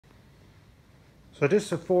So this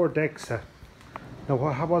is a Ford Dexta. Now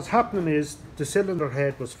what was happening is the cylinder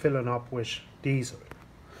head was filling up with diesel.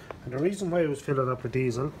 And the reason why it was filling up with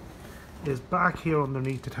diesel is back here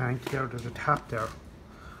underneath the tank here, there's a tap there.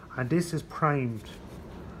 And this is primed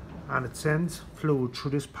and it sends fluid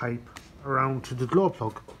through this pipe around to the glow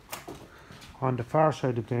plug on the far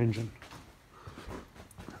side of the engine.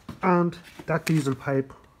 And that diesel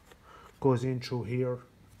pipe goes in through here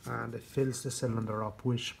and it fills the cylinder up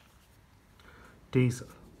with diesel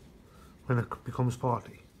when it becomes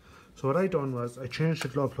faulty. So what I done was I changed the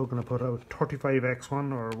glow plug and I put out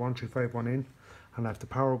 35X1 or 1351 in, and I have the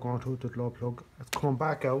power going to the glow plug. It's coming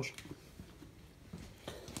back out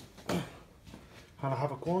and I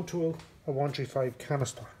have it going to a 135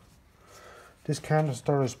 canister. This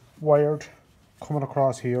canister is wired coming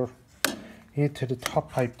across here into the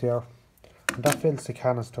top pipe there, and that fills the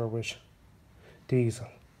canister with diesel.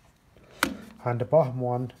 And the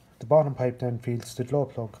bottom pipe then feeds the glow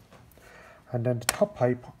plug, and then the top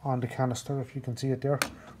pipe on the canister, if you can see it there,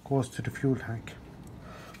 goes to the fuel tank.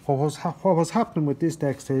 What was happening with this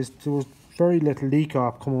Dexta is there was very little leak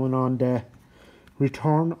off coming on the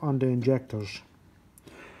return on the injectors.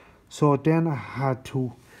 So then I had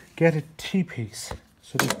to get a T-piece,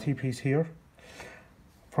 so this T-piece here,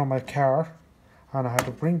 from my car, and I had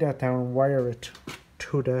to bring that down and wire it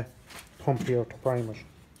to the pump here to prime it.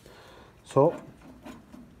 So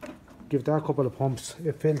give that a couple of pumps,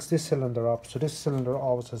 it fills this cylinder up. So this cylinder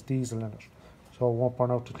always has diesel in it, so it won't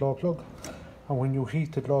burn out the glow plug, and when you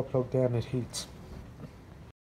heat the glow plug then it heats.